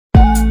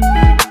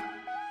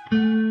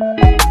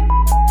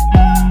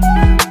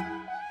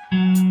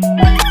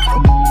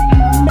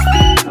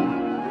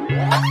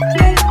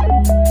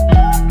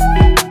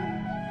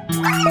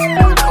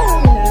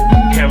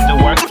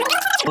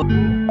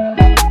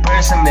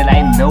song that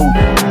I know.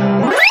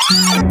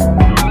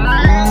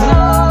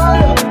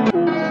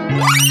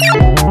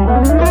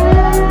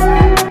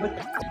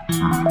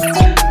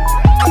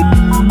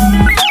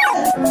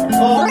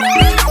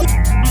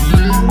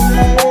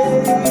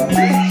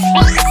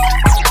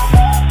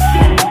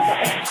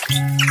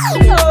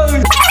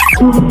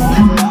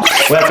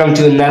 Welcome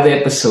to another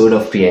episode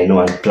of Piano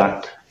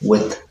Unplugged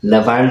with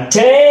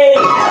Levante.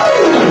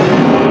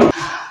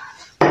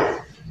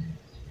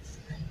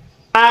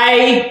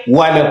 I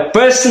want to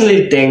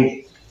personally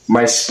thank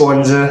my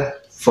sponsor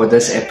for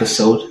this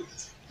episode,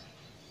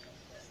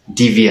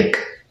 Die.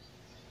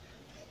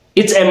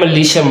 It's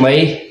Emilicia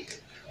May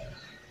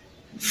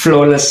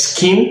Flawless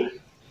Skin.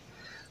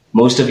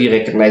 Most of you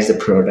recognize the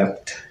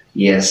product.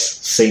 Yes,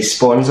 sy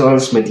sponsor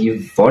ons met die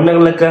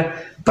wonderlike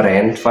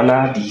brand van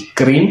haar, die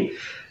cream.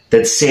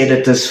 That said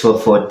it is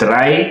for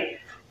dry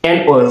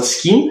and oil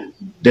skin.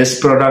 This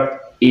product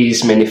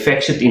is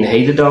manufactured in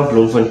Heidedal,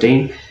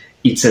 Bloemfontein.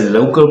 It's a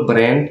local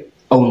brand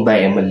owned by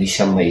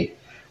Emilicia May.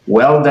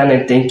 Well done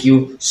and thank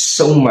you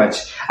so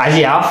much. As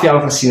jy haar vel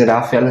gesien het,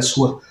 haar vel is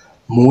so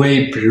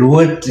mooi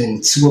bloot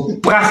en so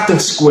prachtig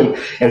skoon.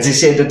 En sy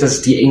sê dit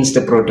is die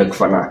enigste produk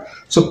van haar.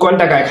 So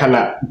kontak, ek gaan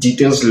haar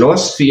details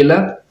los vir julle.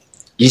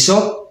 Hierso,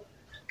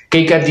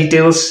 kyk haar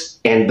details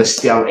en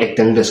bestel, ek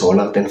dink dis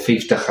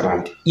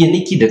R150.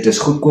 Enetjie, dit is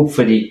goedkoop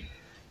vir die,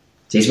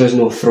 jy's mos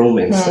nog vrou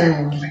mense,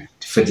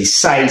 vir die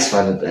size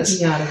wat het is.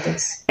 Ja, dit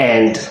is.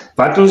 En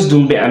wat ons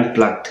doen by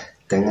Unplugged,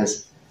 ding is,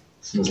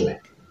 soos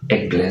like,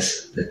 ek bless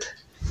dit.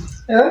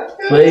 Ja?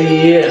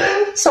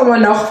 Sommer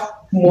nog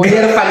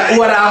mooier van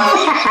oor af.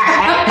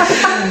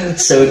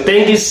 So,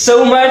 thank you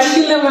so much.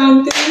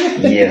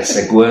 Yes,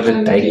 ek hoor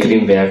dat die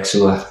cream werk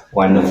so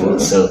wonderful.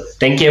 So,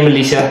 thank you,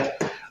 Emilicia,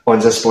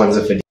 onze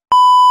sponsor vir die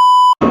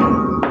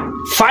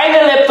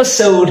final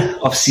episode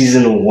of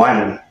season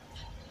 1.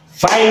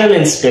 Final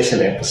and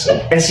special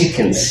episode. As you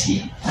can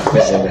see,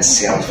 with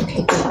myself.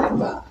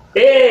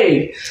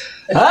 Hey!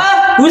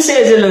 Huh? Who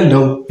says you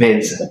no,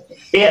 mensen?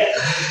 Yeah.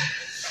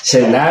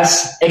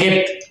 Shanaaz, ek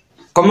het,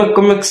 kom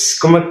ek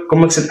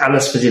sit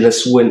alles vir julle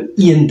so in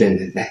een ding,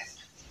 ne?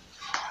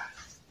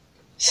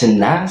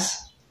 Shanaaz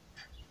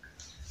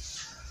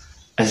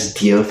is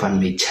deel van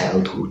my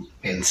childhood,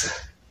 mensen.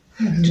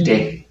 Toe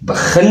ek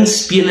begin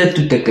speel,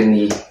 toe ek in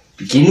die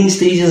beginning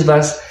stages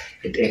was,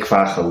 het ek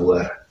van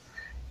gehoor.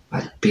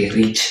 Wat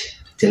Perich,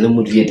 julle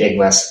moet weet, ek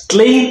was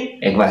klein,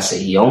 ek was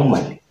 'n jong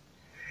man.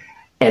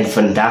 En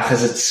vandag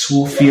is het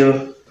soveel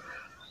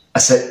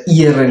as 'n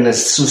eer en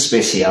is so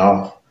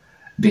spesiaal.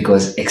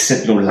 Because ek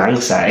sit nou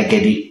langs haar, ek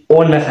het die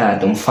honor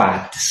gehad om vir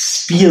haar te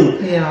speel,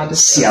 Ja, dit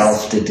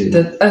self te doen.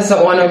 Dit is 'n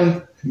honor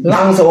om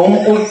langs hom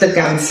op te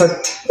kan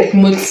sit. Ek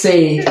moet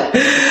sê,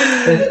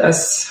 dit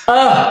is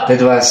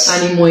Dit was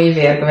aan die mooie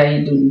werk wat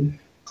jy doen.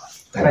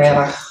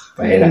 Regtig.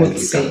 Ek moet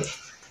sê.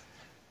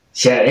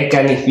 Ja, ek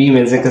kan nie wie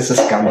mense ek is 'n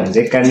skammer.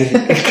 Ek kan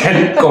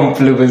nie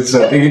compliment so.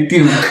 Ek het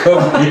nie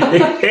kom.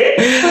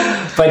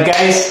 But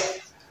guys,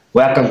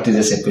 welcome to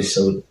this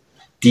episode.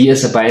 Die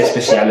is 'n baie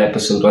spesiale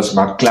episode. Ons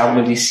maak klaar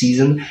met die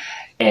season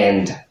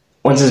and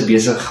ons is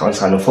besig, ons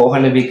gaan nou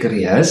volgende week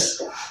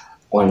reis.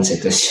 Ons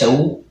het 'n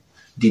show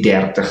die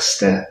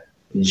 30ste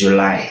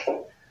July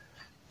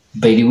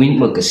by die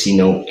Windmill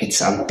Casino.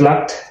 It's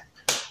Unplugged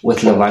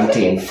with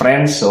Levante and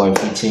friends, so I'm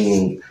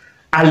featuring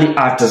all die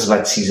artists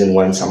wat season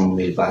 1 saam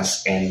mee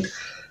was en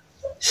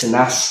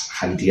Shanaaz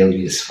gaan deel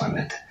wees van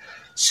het.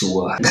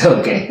 So,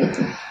 okay.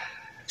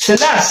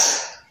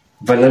 Shanaaz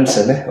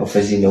Willemsen, hè? Of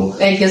is hy nou?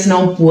 Ek is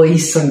nou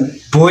Booysen.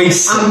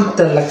 Booysen.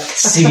 Amptelik.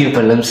 Sê jy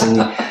Willemsen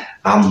nie.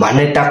 Haar man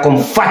het haar kom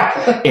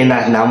vat en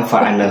haar naam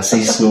verander. Sy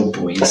is nou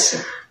Booysen.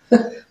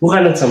 Hoe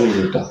gaan dit saam met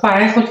jou toch?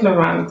 Baie goed,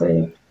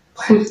 Levante.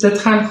 Goed, dit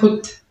gaan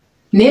goed.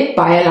 Net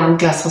baie lang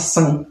klas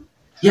gesing.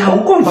 Ja,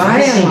 hoekom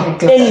Baie lang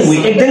klas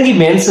Anyway, ek dink die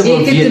mense wil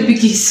Ek het 'n weet.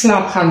 bietjie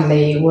slaap gaan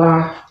lê,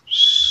 wow.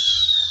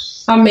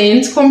 'n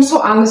Mens kom so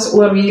alles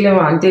oor wie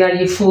Levante dat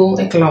jy voel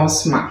ek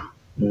los maar.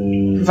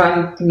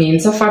 Want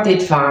mense vat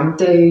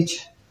advantage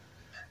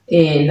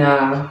en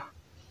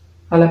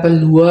hulle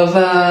beloof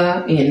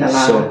en hulle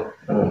So,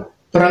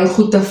 bring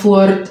goede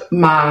voort,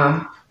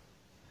 maar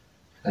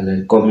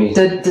hulle kom nie.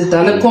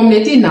 hulle kom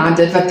net nie na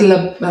dit wat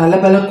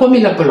hulle kom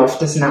nie na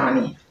beloftes na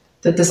nie.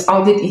 Dit is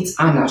altyd iets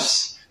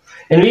anders.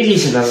 En weet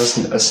jy, dat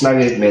is snag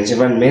dit mense,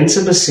 want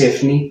mense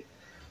besef nie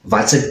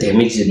wat se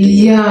damage dit doen.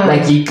 Ja.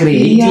 Like jy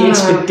create die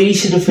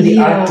expectation vir die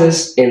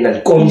artist en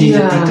dan kom jy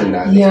dit nie te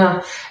na.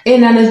 Ja,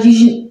 en dan is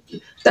jy,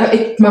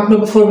 ek maak nou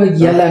bijvoorbeeld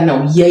julle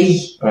nou,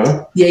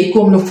 jy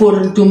kom nou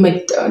vorentoe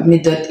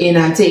met dit en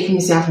dan sê ek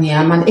myself,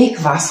 nee man, ek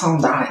was al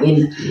daar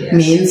en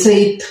mense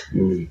het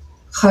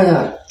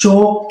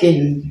gejoke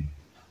en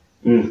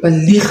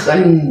belieg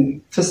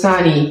en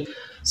verstaan nie,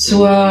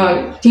 so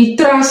die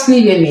trust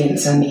nie by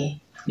mense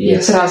nie, die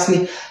trust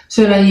nie,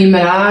 so dan jy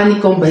maar nie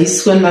kom by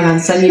skoon, maar dan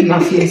sal jy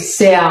maar vir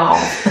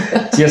jouself.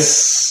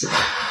 Yes.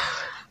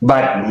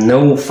 But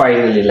no,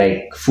 finally,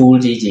 like, voel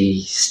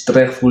jy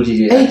terug, voel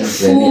jy Ek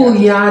voel,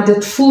 ja,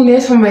 dit voel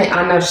net vir my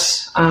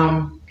anders,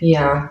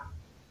 ja.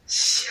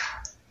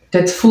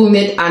 Dit voel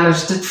net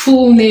anders. Dit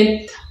voel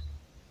net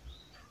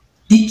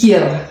die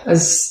keer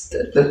is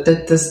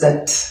dit is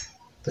dit.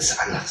 Dis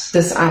anders.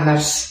 Dis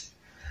anders.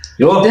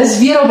 Jo. Dis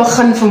weer 'n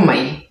begin vir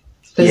my.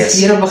 Dis Yes.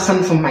 weer 'n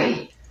begin vir my.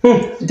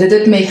 Dit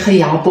het my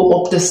gehelp om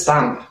op te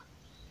staan.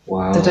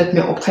 Wow. Dit het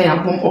my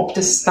opgehelp om op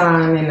te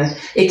staan en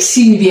ek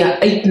sien weer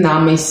uit na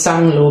my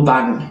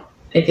sangloopbaan.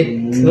 Ek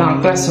het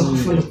lanklaas so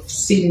gevoel ek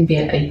sien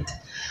weer uit.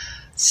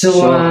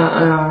 So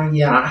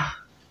ja,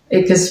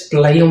 ek is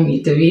bly om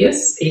hier te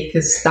wees. Ek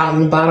is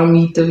dankbaar om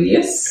hier te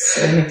wees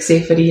en ek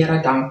sê vir die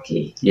Here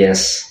dankie.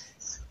 Yes.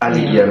 Al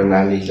die eer en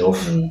al die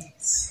lof.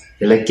 Yes.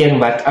 Julle ken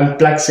wat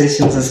unplugged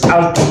sessions is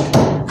altyd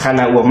gaan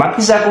nou oor. Maak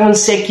nie saak om 'n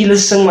secular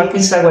sing, maak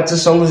nie saak wat se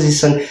songs jy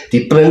sing,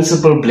 die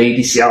principle bly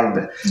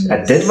dieselfde.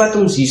 Dat dit wat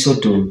ons hierso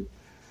doen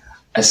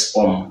is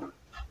om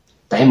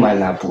daai man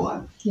na bo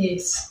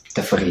Yes.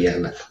 te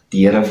verheerlik.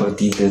 Die Here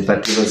verdien dit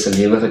wat hy in sy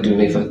lewe gedoen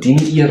het, hy verdien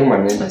eer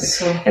man.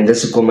 So. En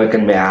dis hoekom ek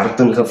in my hart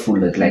en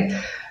gevoel het, like,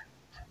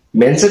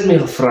 mense het my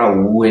gevra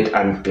hoe het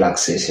unplugged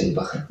session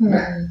begin.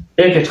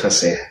 Ek het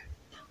gesê,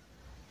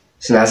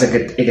 Shanaaz, ek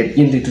het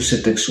eendag toe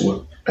sit ek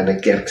so in 'n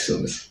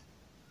kerkservice.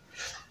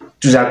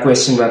 Toe daar 'n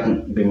question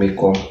wat by my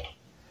kom.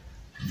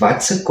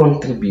 Wat se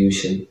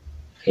contribution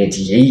het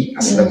jy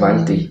as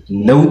Levante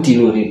nou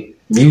teenoor die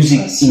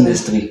music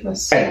industry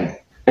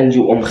in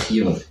jou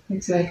omgewing?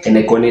 Exactly. En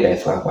ek kon nie die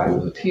vraag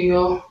beantwoord.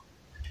 Ja.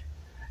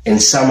 En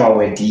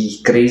somehow het die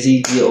crazy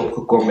idee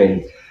opgekom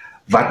en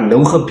wat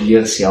nou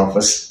gebeur self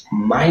is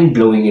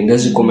mind-blowing en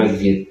dis hoekom ek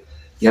weet,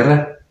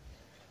 Here,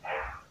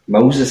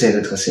 Moses het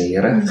dit gesê,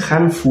 Here,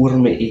 gaan voor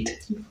my uit.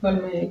 Voor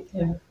my,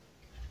 ja.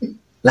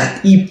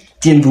 Laat u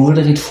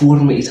teenwoordigheid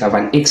voor my uitgaan,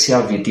 want ek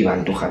self weet nie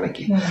waar toe gaan ek.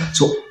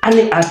 So, al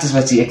die artists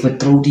wat sê, ek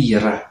vertrou die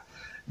Here,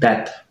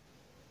 dat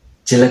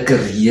julle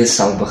career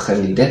sal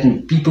begin, that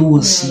people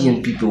will see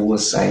and people will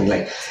sign,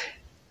 like,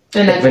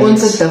 en dat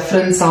ons 'n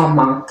difference sal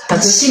maak. Dat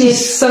ons nie net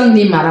sing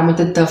nie, maar dan moet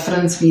 'n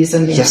difference wees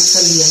in mense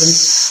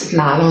lewens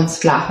na ons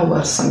klaar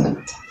gehoor sing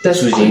het.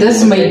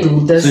 Dis my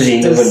doel. Dis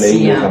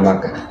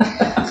gemaak.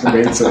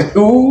 Mense.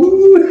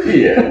 Ooh,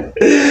 yeah.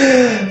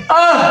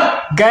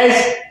 Guys,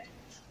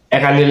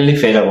 ek gaan jullie nie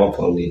verder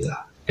ophou nie.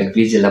 Ek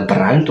weet julle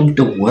brand om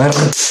te hoor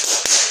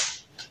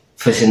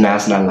vir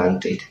Shanaaz na lang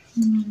tyd.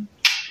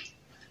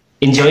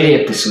 Enjoy die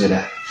episode,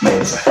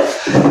 mense.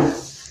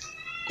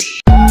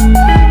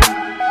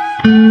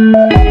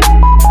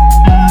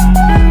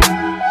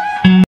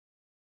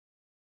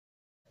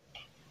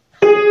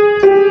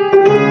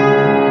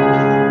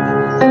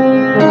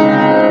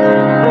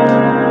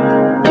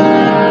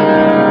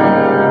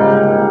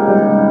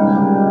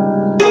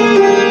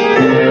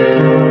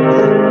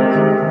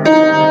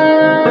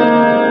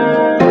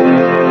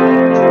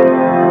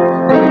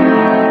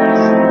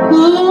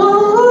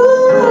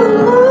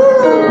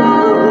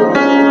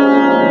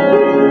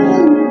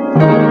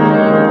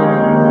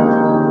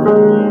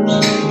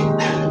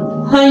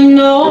 I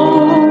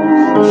know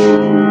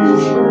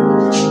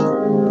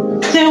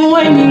that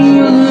when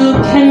you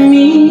look at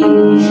me,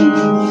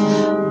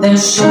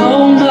 there's so